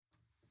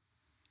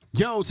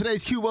Yo,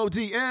 today's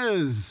QOD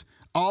is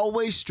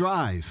always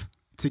strive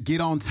to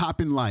get on top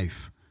in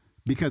life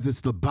because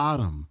it's the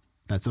bottom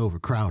that's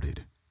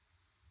overcrowded.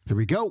 Here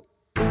we go.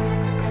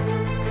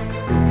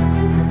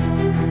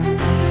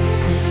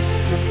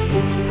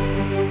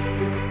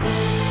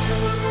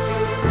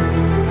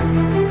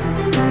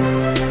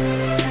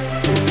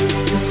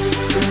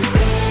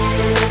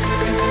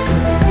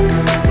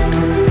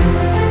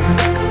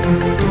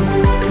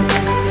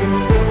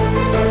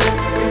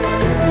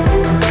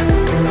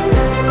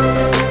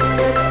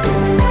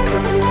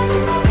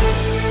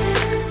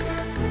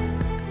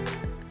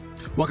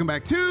 Welcome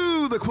back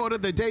to the Quote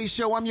of the Day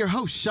Show. I'm your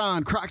host,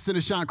 Sean Croxton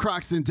of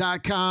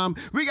SeanCroxton.com.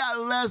 We got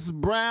Les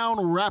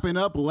Brown wrapping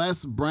up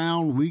Les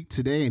Brown Week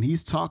today, and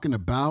he's talking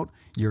about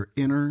your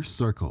inner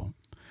circle.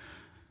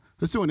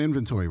 Let's do an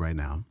inventory right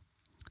now.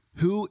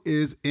 Who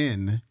is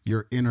in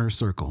your inner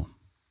circle?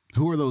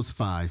 Who are those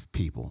 5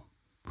 people?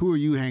 Who are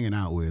you hanging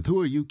out with?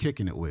 Who are you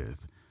kicking it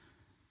with?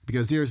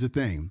 Because here's the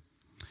thing.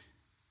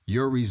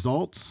 Your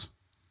results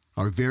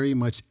are very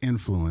much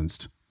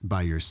influenced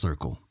by your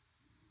circle.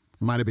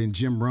 It might have been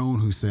Jim Rohn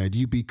who said,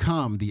 you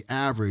become the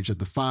average of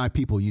the 5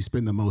 people you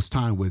spend the most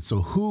time with.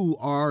 So who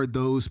are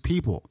those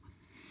people?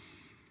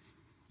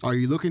 Are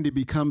you looking to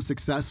become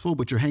successful,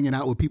 but you're hanging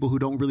out with people who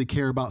don't really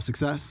care about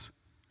success?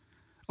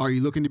 Are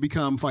you looking to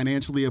become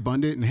financially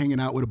abundant and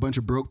hanging out with a bunch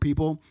of broke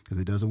people? Because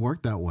it doesn't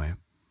work that way.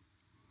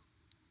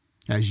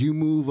 As you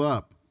move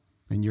up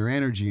in your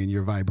energy and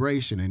your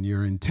vibration and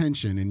your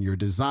intention and your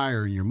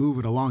desire and you're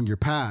moving along your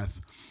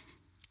path,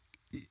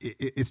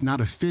 it's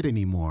not a fit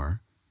anymore.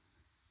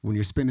 When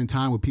you're spending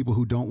time with people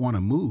who don't want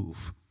to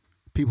move,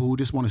 people who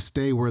just want to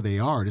stay where they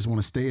are, just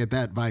want to stay at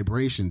that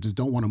vibration, just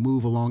don't want to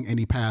move along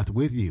any path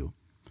with you.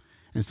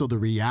 And so the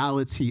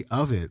reality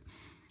of it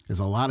is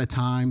a lot of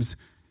times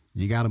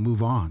you got to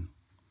move on.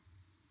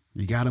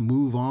 You got to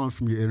move on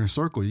from your inner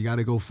circle. You got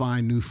to go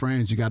find new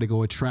friends. You got to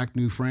go attract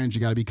new friends.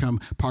 You got to become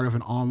part of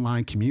an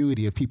online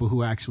community of people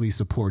who actually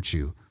support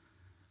you.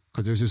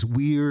 Because there's this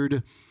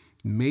weird,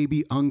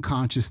 maybe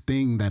unconscious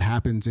thing that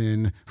happens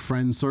in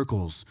friend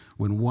circles.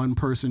 When one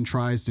person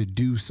tries to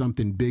do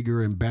something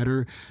bigger and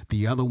better,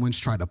 the other ones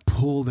try to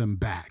pull them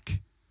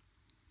back.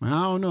 I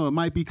don't know. It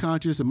might be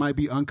conscious. It might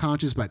be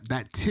unconscious, but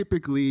that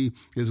typically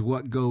is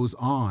what goes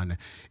on.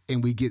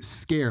 And we get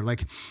scared.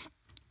 Like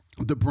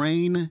the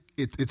brain,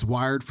 it's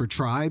wired for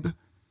tribe.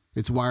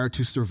 It's wired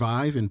to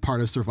survive. And part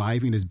of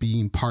surviving is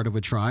being part of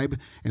a tribe.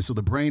 And so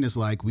the brain is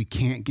like, we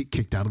can't get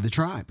kicked out of the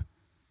tribe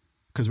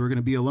because we're going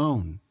to be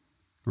alone.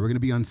 We're going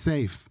to be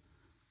unsafe.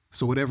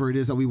 So whatever it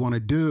is that we want to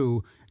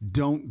do,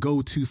 don't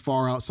go too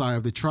far outside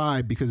of the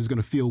tribe because it's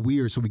going to feel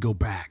weird. So we go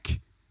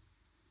back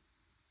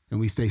and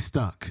we stay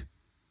stuck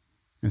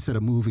instead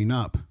of moving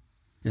up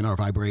in our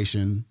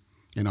vibration,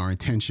 in our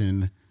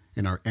intention,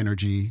 in our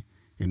energy,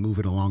 and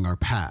moving along our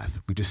path.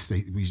 We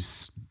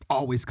just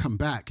always come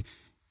back.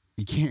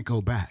 You can't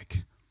go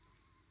back.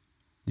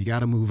 You got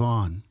to move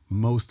on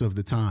most of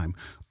the time.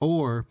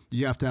 Or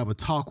you have to have a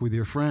talk with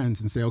your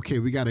friends and say, okay,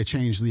 we got to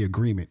change the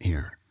agreement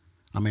here.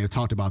 I may have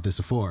talked about this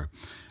before.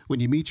 When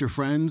you meet your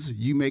friends,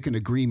 you make an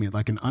agreement,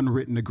 like an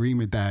unwritten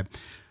agreement that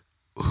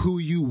who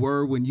you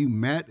were when you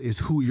met is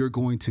who you're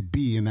going to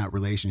be in that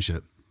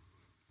relationship.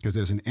 Because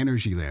there's an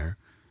energy there.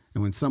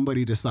 And when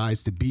somebody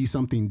decides to be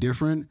something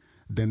different,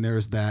 then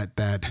there's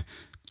that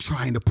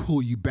trying to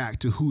pull you back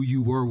to who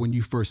you were when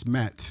you first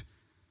met.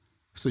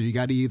 So you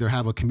got to either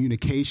have a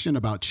communication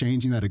about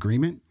changing that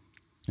agreement.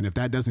 And if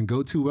that doesn't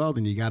go too well,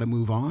 then you got to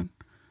move on.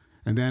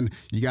 And then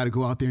you got to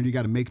go out there and you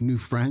got to make new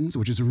friends,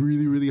 which is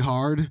really, really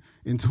hard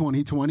in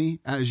 2020,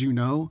 as you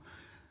know.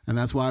 And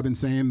that's why I've been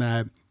saying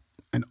that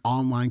an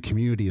online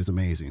community is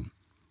amazing.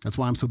 That's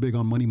why I'm so big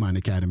on Money Mind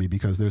Academy,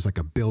 because there's like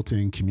a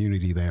built-in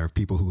community there of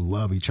people who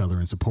love each other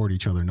and support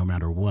each other no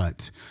matter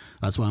what.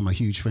 That's why I'm a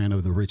huge fan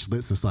of the Rich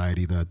Lit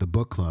Society, the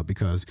book club,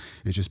 because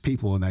it's just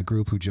people in that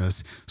group who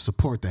just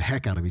support the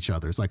heck out of each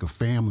other. It's like a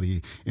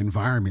family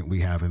environment we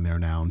have in there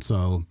now. And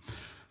so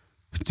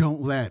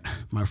don't let,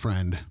 my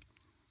friend,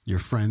 your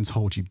friends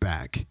hold you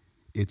back.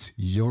 It's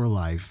your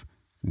life,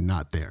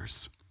 not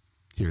theirs.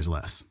 Here's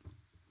Les.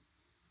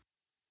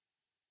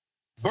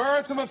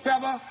 Birds of a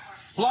feather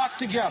flock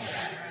together.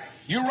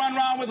 You run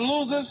around with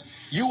losers,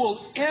 you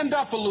will end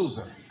up a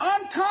loser.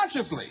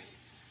 Unconsciously,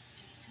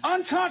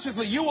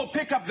 you will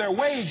pick up their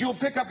ways, you'll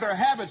pick up their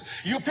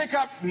habits, you'll pick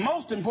up,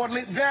 most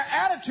importantly, their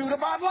attitude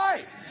about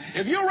life.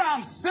 If you're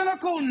around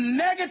cynical,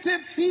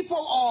 negative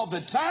people all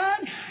the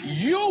time,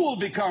 you will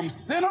become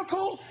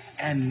cynical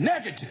and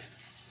negative.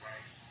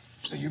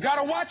 So you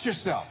got to watch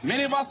yourself.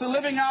 Many of us are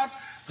living out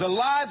the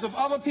lives of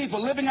other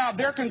people, living out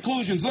their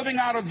conclusions, living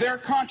out of their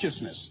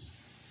consciousness.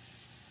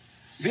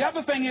 The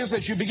other thing is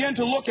that you begin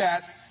to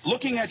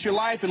looking at your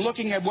life and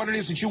looking at what it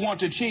is that you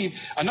want to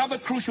achieve. Another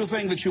crucial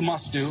thing that you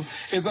must do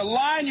is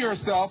align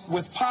yourself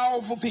with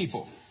powerful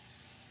people.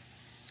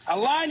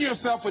 Align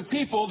yourself with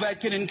people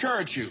that can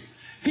encourage you,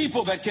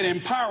 people that can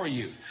empower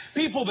you,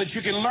 people that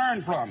you can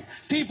learn from,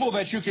 people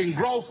that you can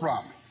grow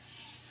from.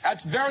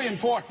 That's very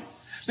important.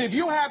 See, if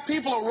you have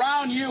people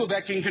around you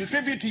that can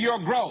contribute to your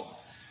growth,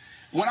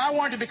 When I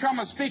wanted to become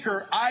a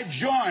speaker, I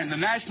joined the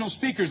National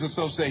Speakers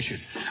Association.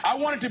 I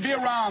wanted to be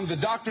around the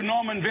Dr.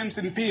 Norman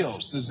Vincent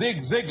Peales, the Zig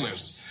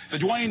Ziglars, the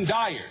Dwayne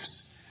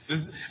Dyers.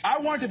 I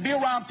wanted to be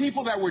around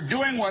people that were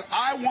doing what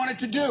I wanted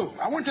to do.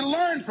 I wanted to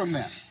learn from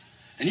them.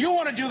 And you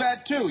want to do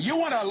that too. You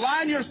want to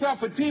align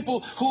yourself with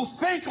people who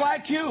think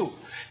like you,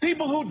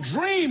 people who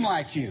dream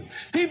like you,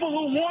 people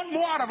who want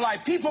more out of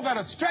life, people that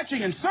are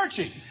stretching and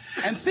searching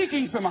and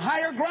seeking some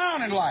higher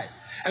ground in life.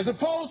 As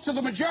opposed to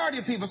the majority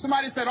of people.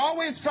 Somebody said,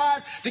 always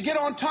strive to get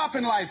on top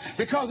in life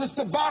because it's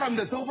the bottom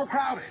that's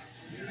overcrowded.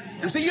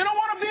 And see, you don't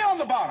want to be on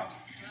the bottom.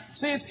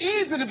 See, it's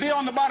easy to be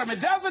on the bottom.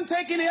 It doesn't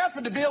take any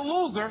effort to be a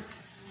loser.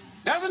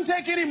 It doesn't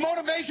take any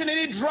motivation,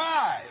 any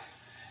drive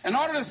in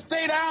order to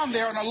stay down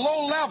there on a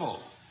low level.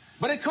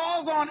 But it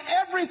calls on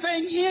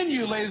everything in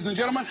you, ladies and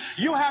gentlemen.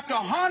 You have to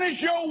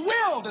harness your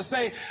will to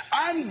say,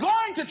 I'm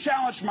going to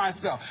challenge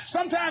myself.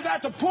 Sometimes I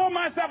have to pull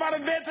myself out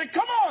of bed and say,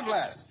 come on,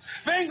 Les.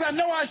 Things I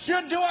know I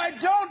should do, I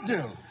don't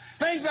do.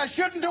 Things I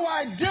shouldn't do,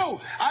 I do.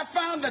 I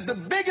found that the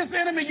biggest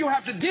enemy you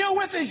have to deal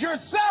with is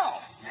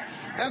yourself.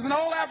 There's an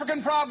old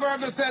African proverb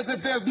that says,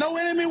 if there's no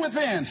enemy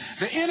within,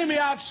 the enemy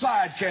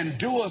outside can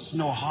do us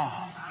no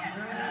harm.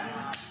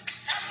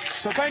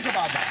 So think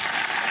about that.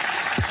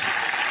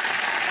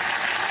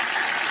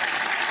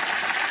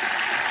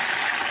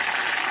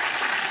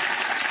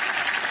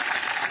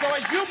 So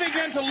as you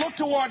begin to look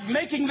toward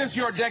making this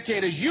your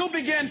decade, as you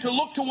begin to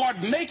look toward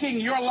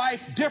making your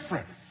life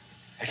different,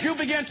 as you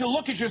begin to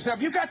look at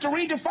yourself, you've got to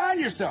redefine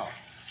yourself.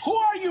 Who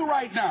are you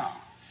right now?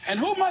 And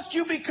who must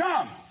you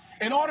become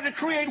in order to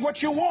create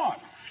what you want?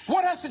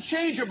 What has to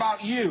change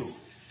about you?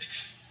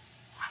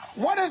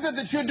 What is it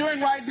that you're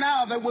doing right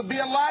now that would be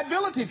a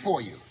liability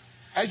for you?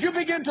 As you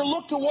begin to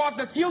look toward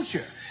the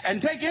future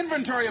and take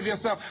inventory of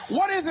yourself,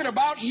 what is it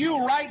about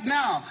you right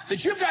now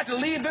that you've got to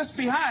leave this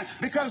behind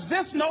because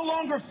this no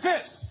longer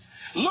fits?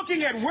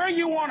 Looking at where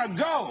you want to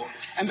go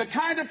and the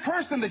kind of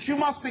person that you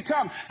must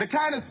become, the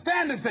kind of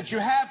standards that you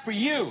have for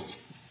you.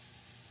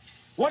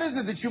 What is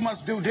it that you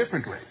must do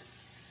differently?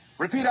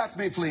 Repeat out to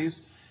me,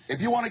 please.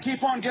 If you want to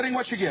keep on getting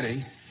what you're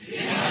getting,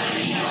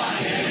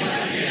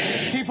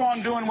 keep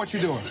on doing what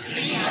you're doing.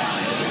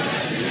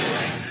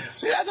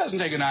 See, that doesn't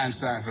take an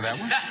Einstein for that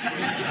one.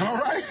 All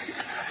right?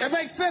 It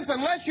makes sense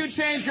unless you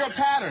change your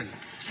pattern,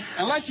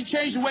 unless you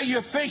change the way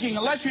you're thinking,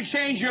 unless you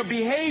change your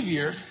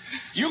behavior,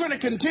 you're going to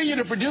continue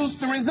to produce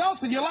the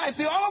results in your life.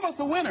 See, all of us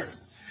are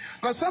winners,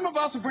 but some of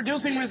us are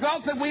producing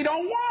results that we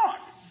don't want.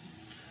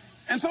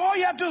 And so all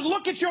you have to do is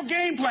look at your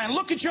game plan,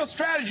 look at your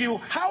strategy.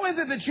 How is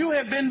it that you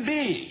have been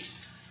being?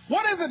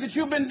 What is it that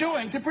you've been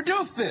doing to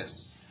produce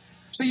this?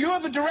 So you're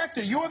the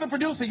director, you're the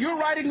producer, you're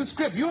writing the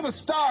script, you're the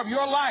star of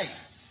your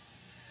life.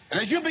 And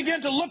as you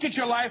begin to look at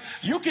your life,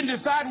 you can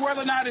decide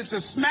whether or not it's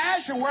a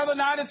smash or whether or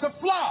not it's a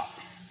flop.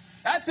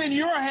 That's in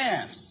your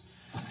hands.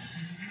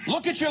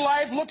 Look at your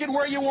life, look at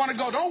where you want to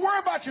go. Don't worry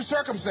about your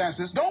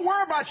circumstances. Don't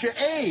worry about your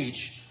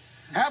age.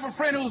 I have a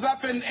friend who's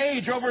up in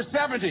age, over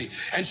 70,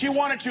 and she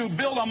wanted to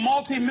build a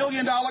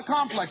multi-million-dollar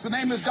complex. The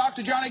name is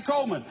Dr. Johnny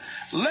Coleman.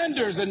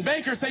 Lenders and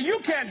bankers say, you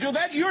can't do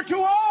that, you're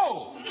too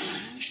old.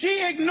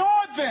 She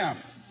ignored them.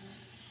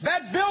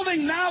 That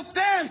building now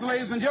stands,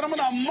 ladies and gentlemen,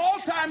 a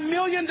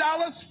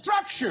multi-million-dollar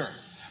structure.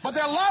 But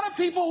there are a lot of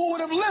people who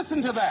would have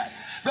listened to that.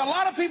 There are a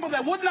lot of people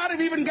that would not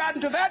have even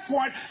gotten to that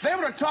point. They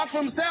would have talked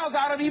themselves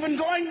out of even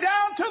going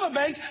down to the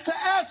bank to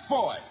ask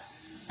for it,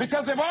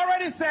 because they've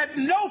already said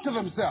no to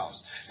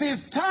themselves. See,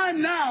 it's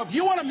time now. If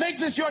you want to make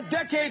this your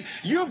decade,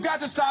 you've got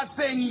to start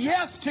saying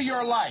yes to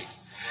your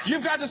life.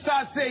 You've got to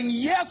start saying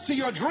yes to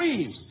your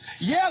dreams,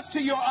 yes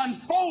to your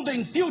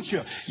unfolding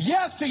future,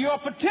 yes to your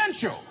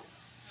potential,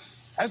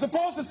 as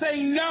opposed to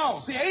saying no.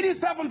 See,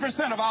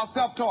 87% of our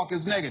self-talk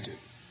is negative.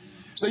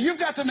 So you've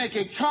got to make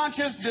a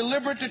conscious,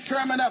 deliberate,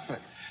 determined effort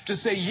to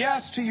say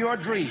yes to your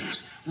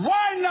dreams.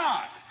 Why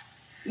not?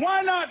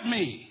 Why not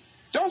me?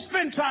 Don't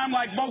spend time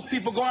like most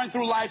people going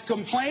through life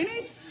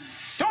complaining.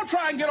 Don't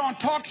try and get on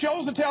talk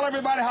shows and tell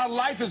everybody how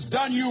life has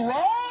done you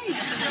wrong.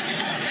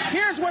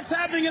 Here's what's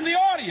happening in the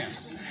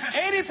audience.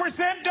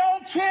 80%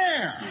 don't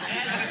care,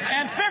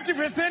 and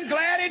 50%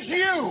 glad it's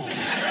you.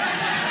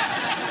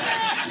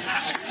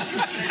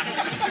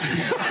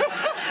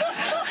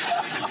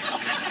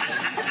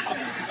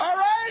 All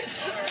right?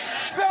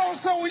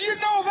 So when you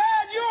know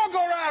that, you don't go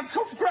around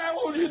crying,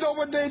 oh, you know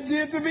what they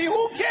did to me?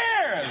 Who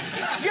cares?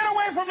 Get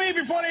away from me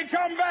before they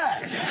come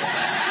back.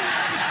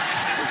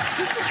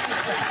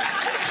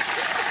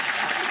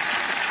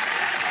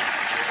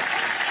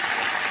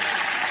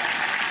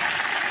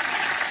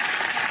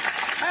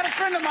 I had a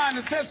friend of mine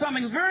that said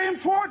something that's very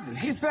important.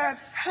 He said,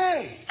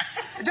 hey,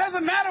 it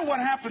doesn't matter what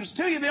happens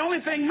to you. The only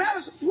thing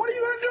matters, what are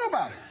you going to do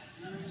about it?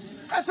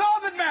 That's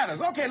all that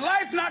matters. Okay,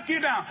 life knocked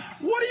you down.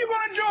 What are you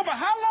going to do about it?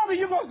 How long are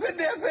you going to sit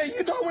there and say,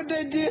 you know what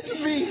they did to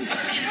me?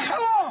 How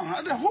long?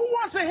 Who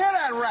wants to hear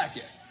that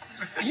racket?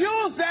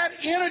 Use that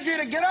energy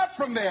to get up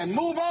from there and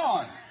move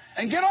on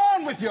and get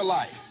on with your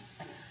life.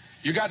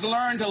 You got to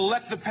learn to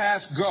let the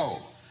past go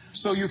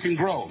so you can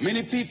grow.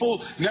 Many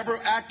people never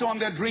act on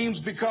their dreams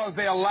because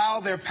they allow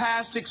their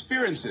past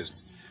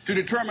experiences to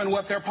determine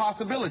what their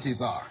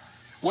possibilities are.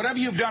 Whatever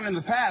you've done in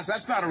the past,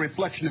 that's not a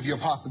reflection of your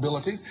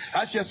possibilities.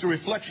 That's just a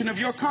reflection of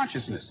your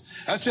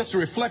consciousness. That's just a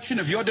reflection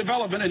of your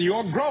development and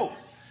your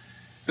growth.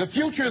 The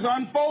future is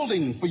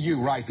unfolding for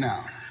you right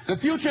now. The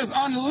future is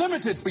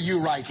unlimited for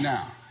you right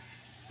now.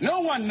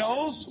 No one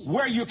knows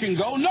where you can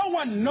go. No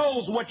one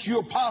knows what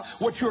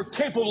you're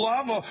capable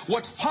of or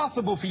what's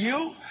possible for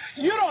you.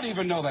 You don't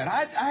even know that.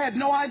 I had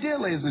no idea,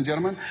 ladies and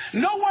gentlemen.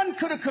 No one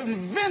could have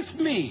convinced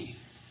me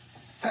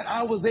that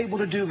I was able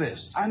to do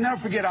this. I never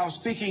forget, I was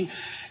speaking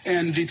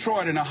in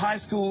Detroit, and a high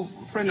school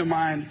friend of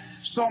mine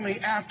saw me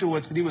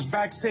afterwards, and he was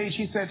backstage.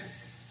 He said,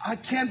 "I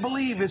can't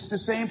believe it's the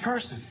same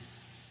person."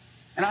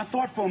 And I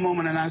thought for a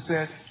moment, and I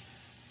said,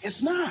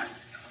 "It's not.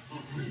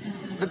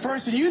 The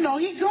person you know,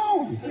 he's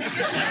gone.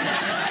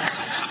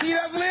 He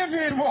doesn't live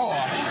here anymore."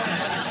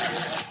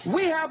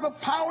 We have the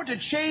power to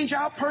change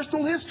our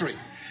personal history,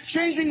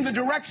 changing the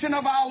direction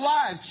of our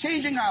lives,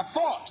 changing our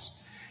thoughts,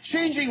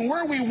 changing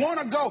where we want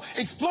to go,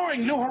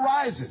 exploring new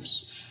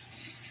horizons.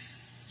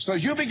 So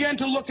as you begin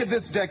to look at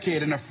this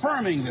decade and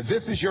affirming that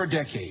this is your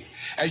decade,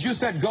 as you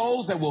set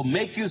goals that will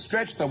make you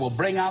stretch, that will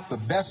bring out the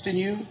best in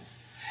you,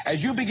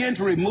 as you begin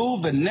to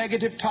remove the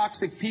negative,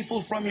 toxic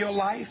people from your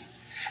life,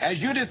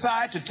 as you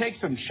decide to take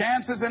some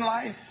chances in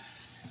life,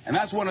 and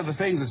that's one of the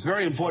things that's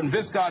very important.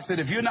 Viscott said,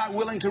 if you're not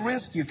willing to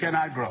risk, you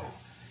cannot grow.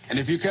 And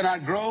if you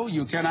cannot grow,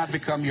 you cannot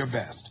become your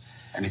best.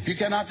 And if you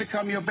cannot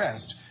become your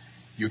best,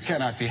 you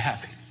cannot be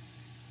happy.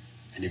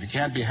 And if you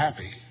can't be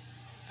happy,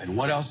 then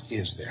what else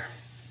is there?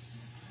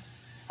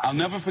 I'll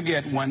never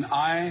forget when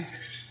I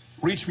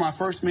reached my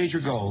first major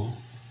goal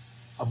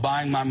of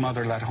buying my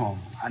mother that home.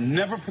 I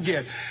never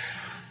forget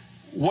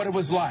what it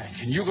was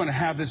like, and you're going to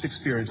have this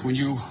experience when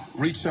you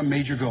reach some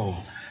major goal.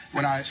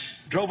 When I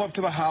drove up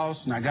to the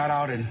house and I got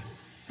out and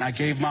I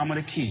gave Mama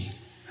the key,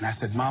 and I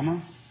said,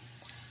 "Mama,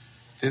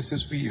 this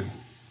is for you."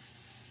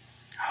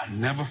 I'll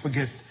never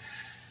forget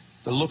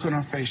the look on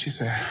her face. She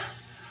said,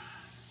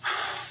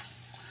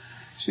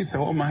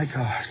 "Oh my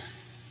God,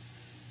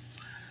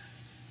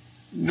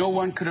 no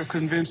one could have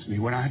convinced me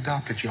when I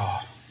adopted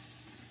y'all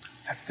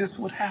that this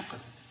would happen."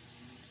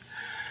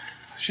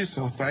 She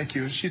said, "Oh, thank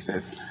you." And she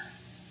said,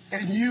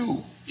 "And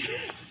you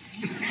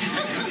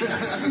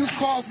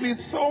caused me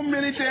so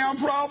many damn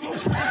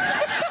problems."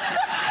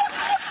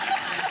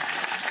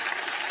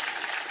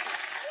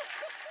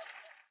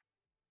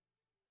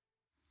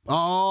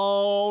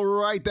 All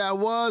right, that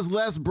was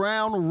Les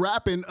Brown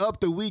wrapping up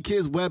the week.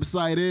 His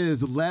website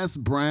is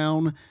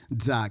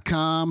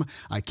lesbrown.com.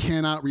 I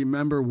cannot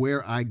remember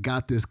where I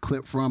got this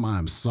clip from.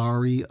 I'm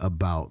sorry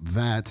about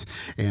that.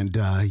 And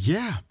I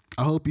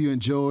hope you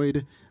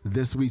enjoyed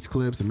this week's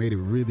clips. It made it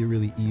really,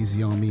 really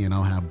easy on me, and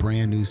I'll have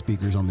brand new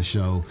speakers on the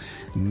show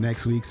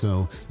next week.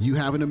 So you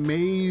have an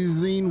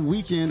amazing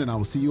weekend, and I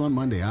will see you on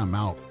Monday. I'm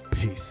out.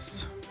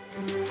 Peace.